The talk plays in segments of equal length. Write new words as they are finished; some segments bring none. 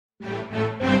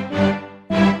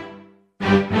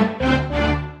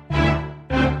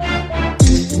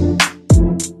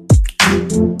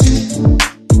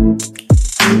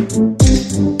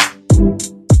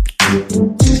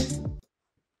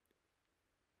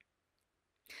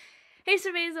Hey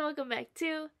surveys and welcome back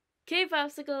to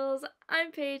K-Popsicles.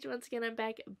 I'm Paige. Once again, I'm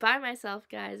back by myself,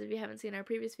 guys. If you haven't seen our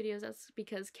previous videos, that's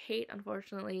because Kate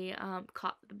unfortunately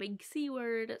caught the big C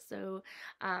word, so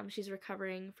she's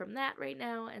recovering from that right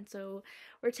now, and so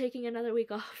we're taking another week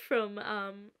off from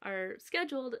our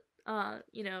scheduled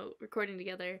recording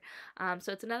together.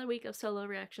 So it's another week of solo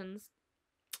reactions.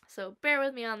 So bear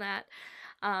with me on that.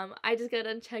 I just got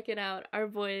done checking out our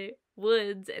boy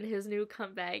Woods and his new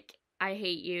comeback, I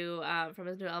Hate You, from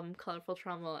his new album Colorful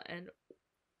Trauma, and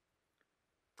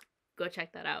go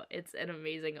check that out. It's an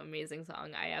amazing, amazing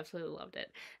song. I absolutely loved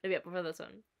it. Maybe up before this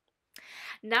one.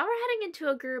 Now we're heading into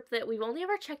a group that we've only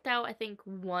ever checked out, I think,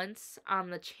 once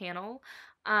on the channel.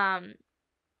 And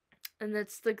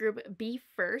that's the group Be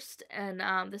First, and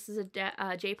this is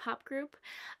a J-pop group,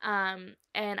 and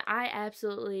I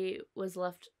absolutely was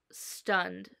left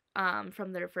stunned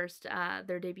from their first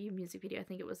their debut music video. I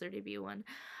think it was their debut one,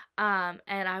 and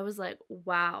I was like,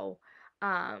 wow.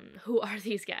 Who are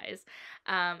these guys?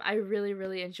 I really,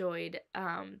 really enjoyed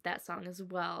that song as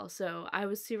well. So I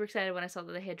was super excited when I saw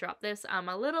that they had dropped this.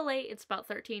 A little late. It's about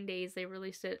 13 days. They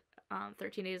released it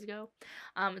 13 days ago.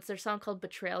 It's their song called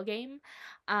Betrayal Game.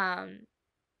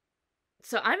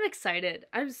 So I'm excited.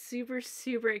 I'm super,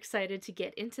 super excited to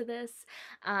get into this.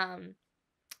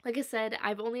 Like I said,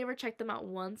 I've only ever checked them out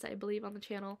once, I believe, on the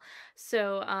channel.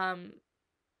 So,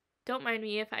 don't mind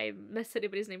me if I miss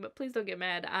anybody's name, but please don't get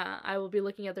mad. I will be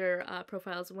looking at their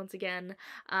profiles once again.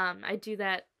 I do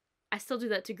that. I still do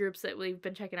that to groups that we've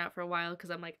been checking out for a while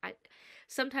because I'm like,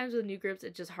 sometimes with new groups,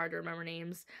 it's just hard to remember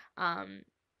names. And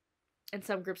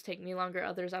some groups take me longer.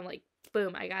 Others, I'm like,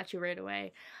 boom, I got you right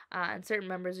away. And certain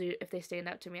members, if they stand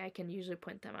out to me, I can usually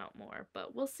point them out more.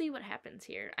 But we'll see what happens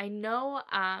here. I know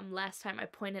last time I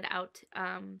pointed out,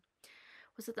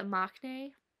 was it the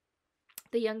Maknae?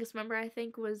 The youngest member, I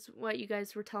think, was what you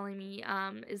guys were telling me,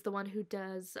 is the one who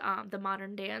does the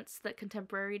modern dance, the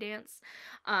contemporary dance.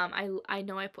 I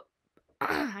know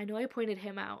I know I pointed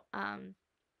him out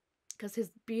because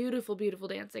his beautiful, beautiful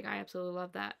dancing, I absolutely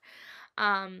love that.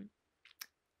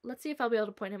 Let's see if I'll be able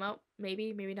to point him out.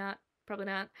 Maybe, maybe not. Probably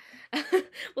not.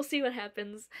 We'll see what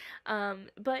happens.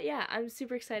 But yeah, I'm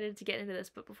super excited to get into this.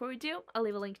 But before we do, I'll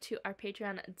leave a link to our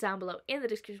Patreon down below in the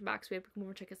description box where you can come over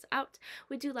and check us out.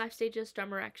 We do live stages,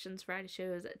 drama reactions, variety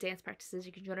shows, dance practices.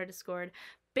 You can join our Discord.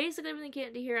 Basically everything you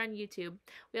can't do here on YouTube.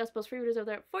 We also post free videos over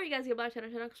there for you guys to get blacked on our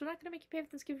channel because we're not going to make you pay for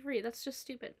this give free. That's just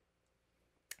stupid.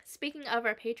 Speaking of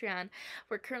our Patreon,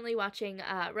 we're currently watching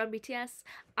Run BTS,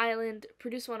 Island,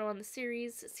 Produce 101 the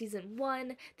series, Season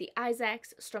 1, The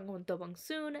Isaacs, Strong One Dobong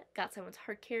Soon, Got Someone's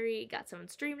Heart Carry, Got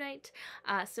Someone's Dream Night,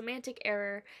 Semantic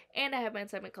Error, and I have my own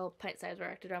segment called Pint Size where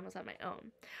I act dramas on my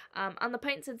own. On the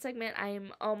Pint Size segment, I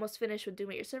am almost finished with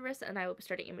Doom at Your Service, and I will be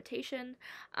starting Imitation.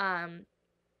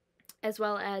 As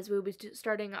well as we'll be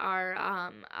starting our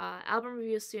album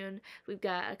reviews soon. We've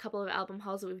got a couple of album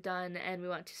hauls that we've done, and we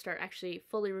want to start actually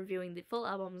fully reviewing the full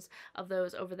albums of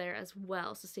those over there as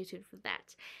well, so stay tuned for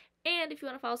that. And if you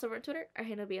want to follow us over on Twitter, our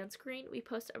handle will be on screen. We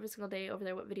post every single day over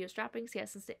there what videos dropping, so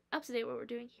yes, and stay up to date what we're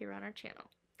doing here on our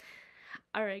channel.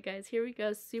 Alright guys, here we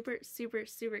go. Super, super,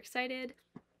 super excited.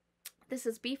 This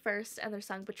is Be First and their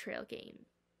song Betrayal Game.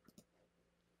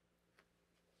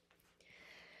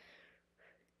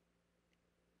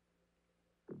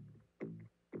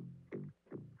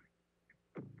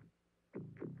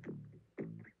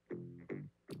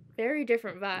 Very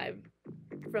different vibe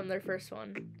from their first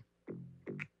one.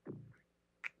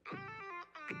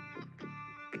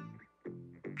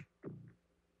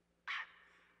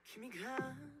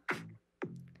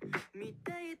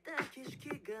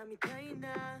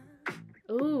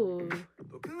 Ooh.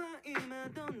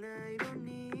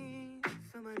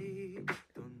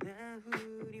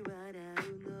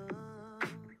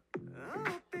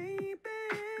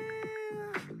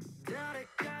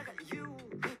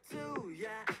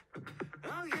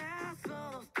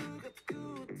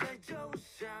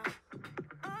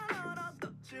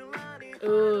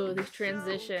 Ooh, these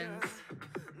transitions.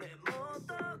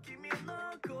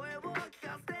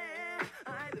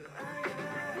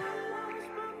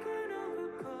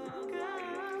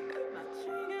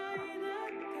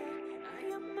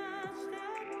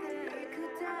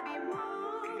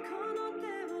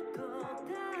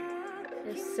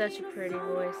 It's such a pretty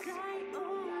voice.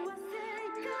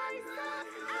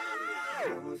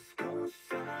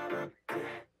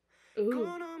 Ooh.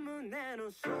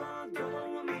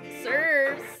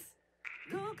 Sirs.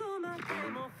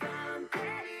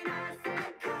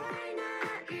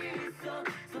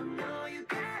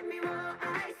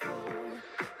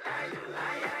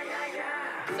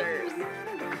 Sirs.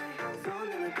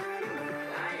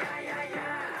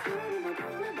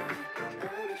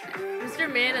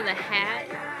 Mr. Man in the hat,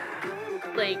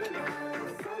 like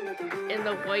in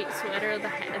the white sweater, the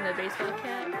hat, and the baseball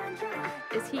cap.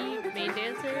 Is he main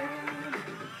dancer?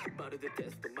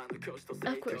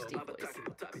 Of course, deep voice.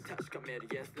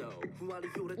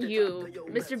 You,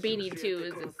 Mr. Beanie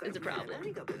too, is a problem.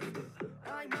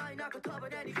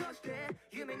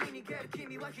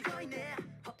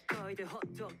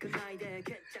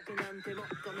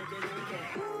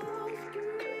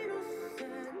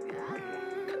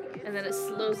 And then it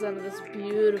slows down to this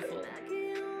beautiful.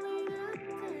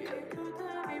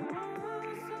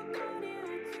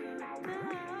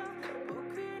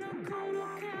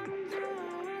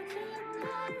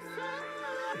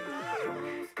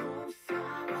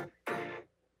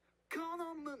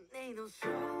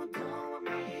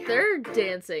 Their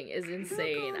dancing is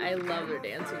insane. I love their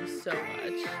dancing so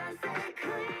much.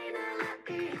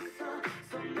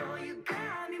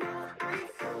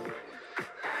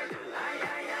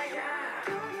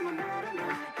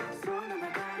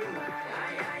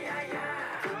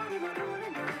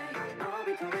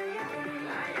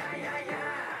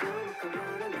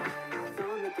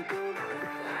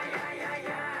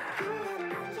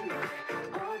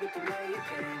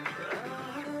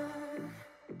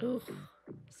 Ooh,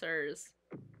 sirs.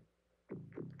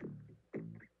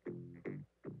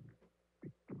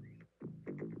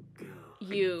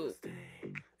 You.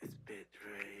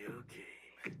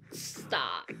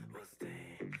 Stop.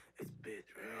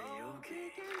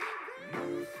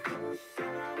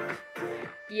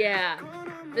 Yeah.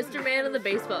 Mr. Man in the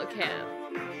baseball cap.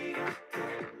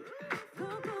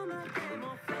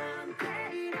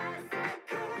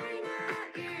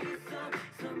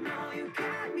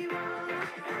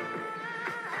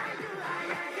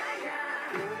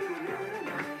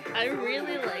 I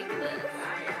really like this.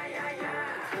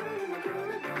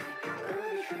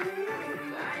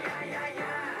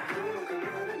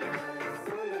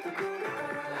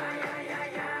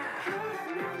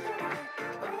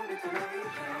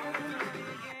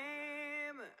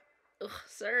 Ugh,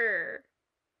 sir.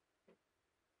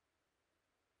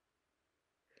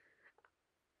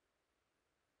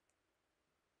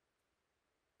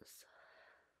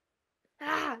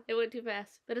 Ah, it went too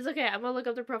fast. But it's okay. I'm gonna look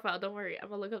up their profile. Don't worry. I'm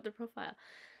gonna look up their profile.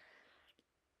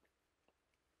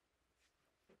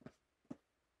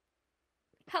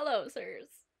 Hello, sirs.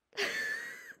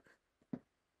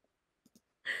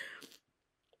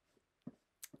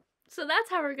 So that's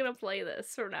how we're gonna play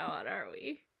this from now on, aren't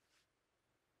we?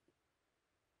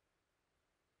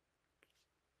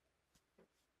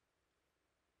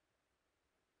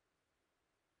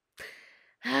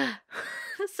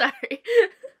 Sorry.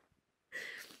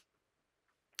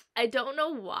 I don't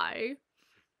know why.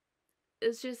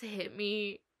 It's just hit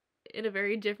me in a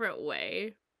very different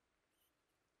way.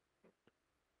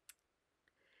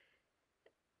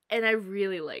 And I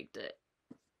really liked it.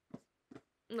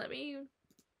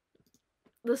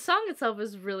 The song itself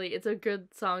is it's a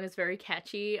good song. It's very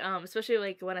catchy. Especially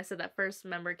like when I said that first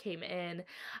member came in,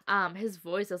 his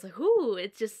voice, I was like, ooh,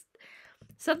 it's just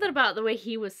something about the way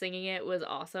he was singing it was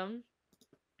awesome.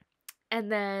 And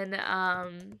then,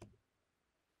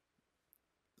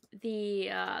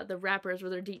 the rappers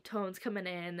with their deep tones coming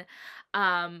in,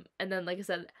 and then, like I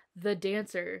said, the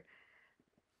dancer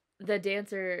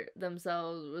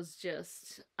themselves was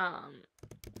just,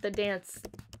 the dance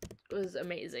was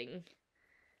amazing.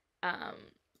 Oh,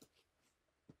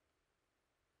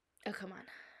 come on.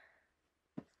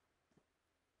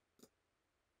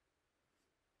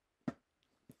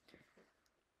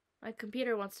 My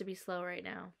computer wants to be slow right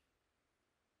now.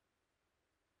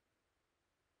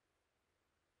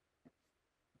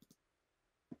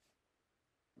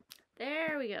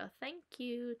 There we go. Thank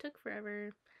you. Took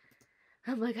forever.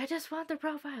 I'm like, I just want the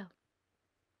profile.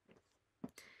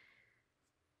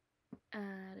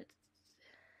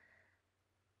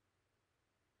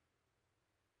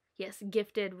 Yes,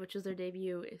 Gifted, which was their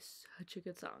debut, is such a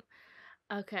good song.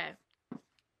 Okay.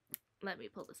 Let me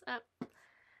pull this up.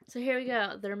 So here we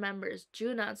go. Their members.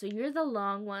 Junon. So you're the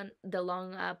long one, the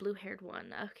long blue-haired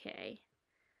one. Okay.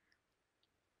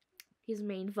 He's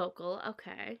main vocal.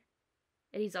 Okay.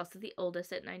 And he's also the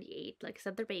oldest at 98. Like I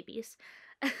said, they're babies.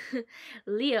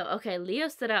 Leo. Okay, Leo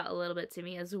stood out a little bit to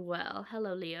me as well.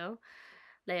 Hello, Leo.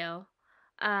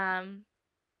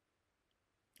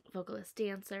 Vocalist,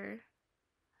 dancer.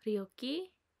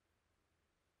 Ryoki.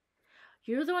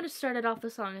 You're the one who started off the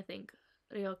song, I think.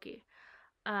 Ryoki.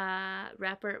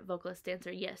 Rapper, vocalist,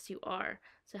 dancer. Yes, you are.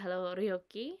 So hello,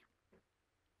 Ryoki.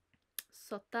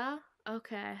 Sota.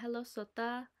 Okay, hello,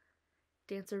 Sota.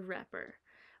 Dancer, rapper.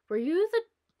 Were you the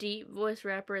deep voice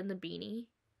rapper in the beanie?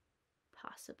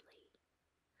 Possibly.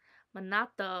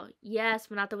 Minato. Yes,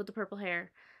 Minato with the purple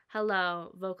hair.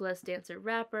 Hello, vocalist, dancer,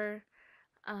 rapper.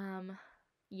 Um,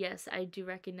 yes, I do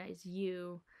recognize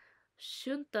you.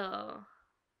 Shunto.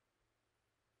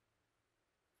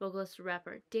 Vocalist,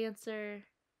 rapper, dancer.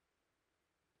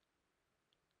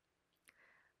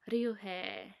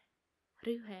 Ryuhei.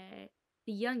 Ryuhei.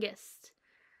 The youngest.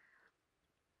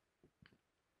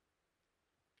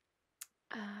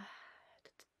 Uh,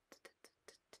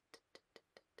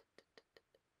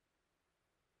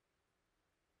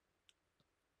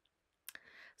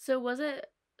 so was it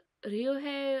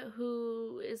Ryuhei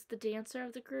who is the dancer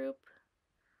of the group?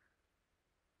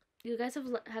 You guys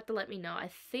have to let me know. I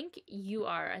think you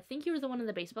are. I think you were the one in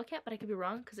the baseball cap, but I could be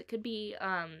wrong because it could be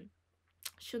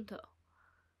Shunto.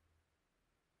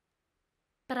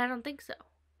 But I don't think so.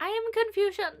 I am in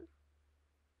confusion.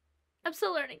 I'm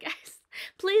still learning, guys.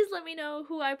 Please let me know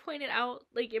who I pointed out,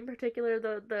 like in particular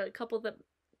the couple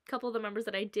of the members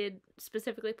that I did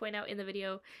specifically point out in the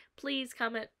video. Please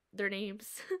comment their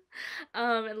names,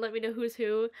 and let me know who's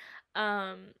who.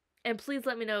 And please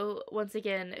let me know once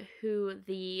again who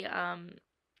the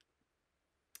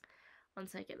one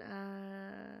second.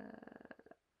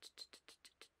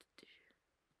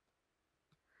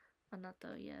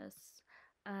 Anato, yes.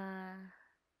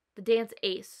 The dance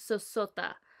ace. So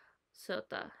Sota.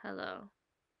 Sota, hello.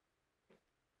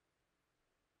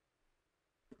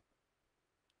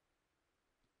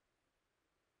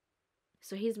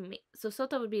 So so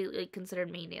Sota would be like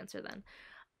considered main dancer then.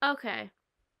 Okay.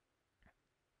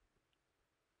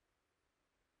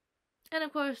 And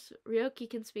of course, Ryoki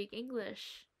can speak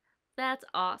English. That's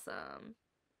awesome.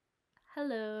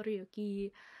 Hello,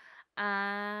 Ryoki.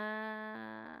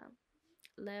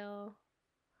 Leo.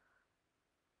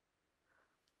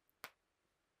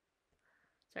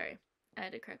 Sorry, I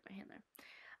had to correct my hand there.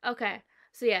 Okay,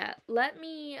 so yeah, let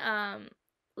me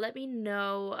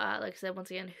know, like I said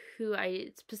once again, who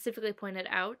I specifically pointed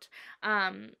out,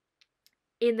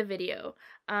 in the video.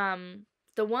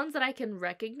 The ones that I can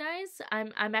recognize,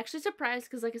 I'm actually surprised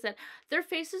because, like I said, their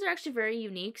faces are actually very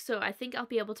unique. So I think I'll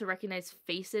be able to recognize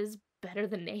faces better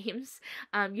than names.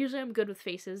 Usually I'm good with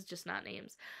faces, just not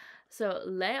names. So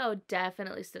Leo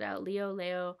definitely stood out.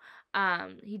 Leo.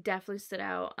 He definitely stood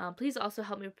out. Please also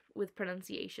help me with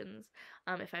pronunciations.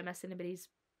 If I mess anybody's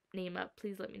name up,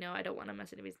 please let me know. I don't want to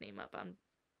mess anybody's name up.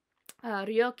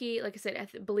 Ryoki, like I said, I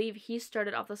believe he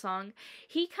started off the song.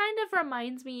 He kind of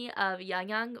reminds me of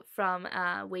Yang from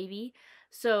Wavy,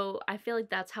 so I feel like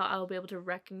that's how I'll be able to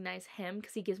recognize him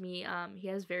because he gives me he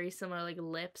has very similar like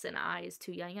lips and eyes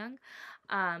to Yang.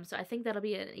 So I think that'll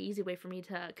be an easy way for me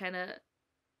to kind of,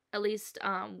 at least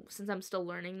since I'm still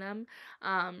learning them,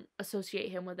 associate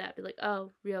him with that. Be like,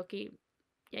 oh, Ryoki,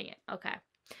 Yang, okay.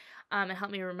 And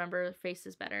help me remember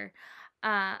faces better.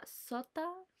 Sota,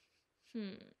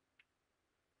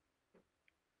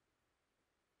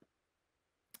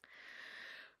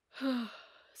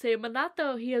 Say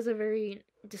Minato, he has a very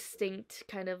distinct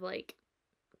kind of like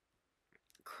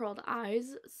curled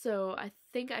eyes, so I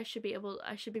think I should be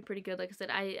pretty good. Like I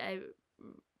said, I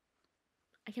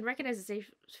can recognize his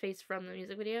face from the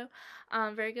music video.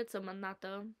 Very good. So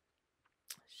Minato,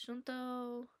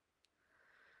 Shunto,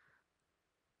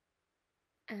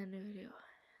 and video.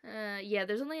 Yeah,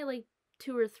 there's only like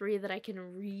 2 or 3 that I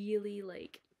can really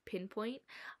like pinpoint.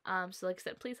 So like I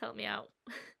said, please help me out.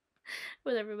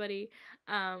 With everybody.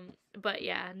 But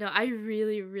yeah, no, I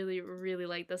really, really, really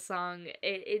like the song.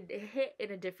 It hit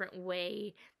in a different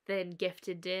way than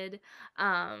Gifted did.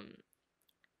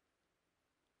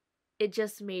 It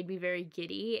just made me very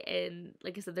giddy, and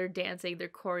like I said, their dancing, their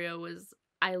choreo was,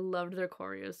 I loved their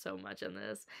choreo so much in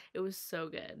this. It was so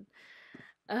good.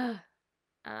 Um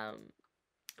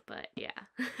but yeah.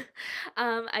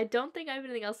 I don't think I have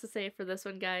anything else to say for this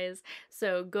one, guys.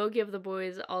 So go give the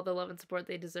boys all the love and support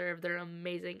they deserve. They're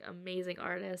amazing, amazing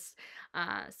artists.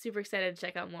 Super excited to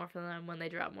check out more from them when they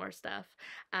drop more stuff.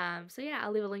 So yeah,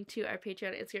 I'll leave a link to our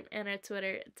Patreon, Instagram, and our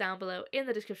Twitter down below in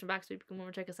the description box so you can come over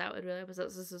and check us out. It really helps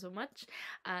us so much.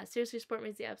 Seriously, support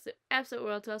means the absolute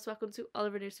world to us. Welcome to all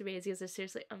of our new surveys. You guys are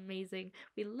seriously amazing.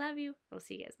 We love you. We'll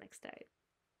see you guys next time.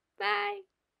 Bye!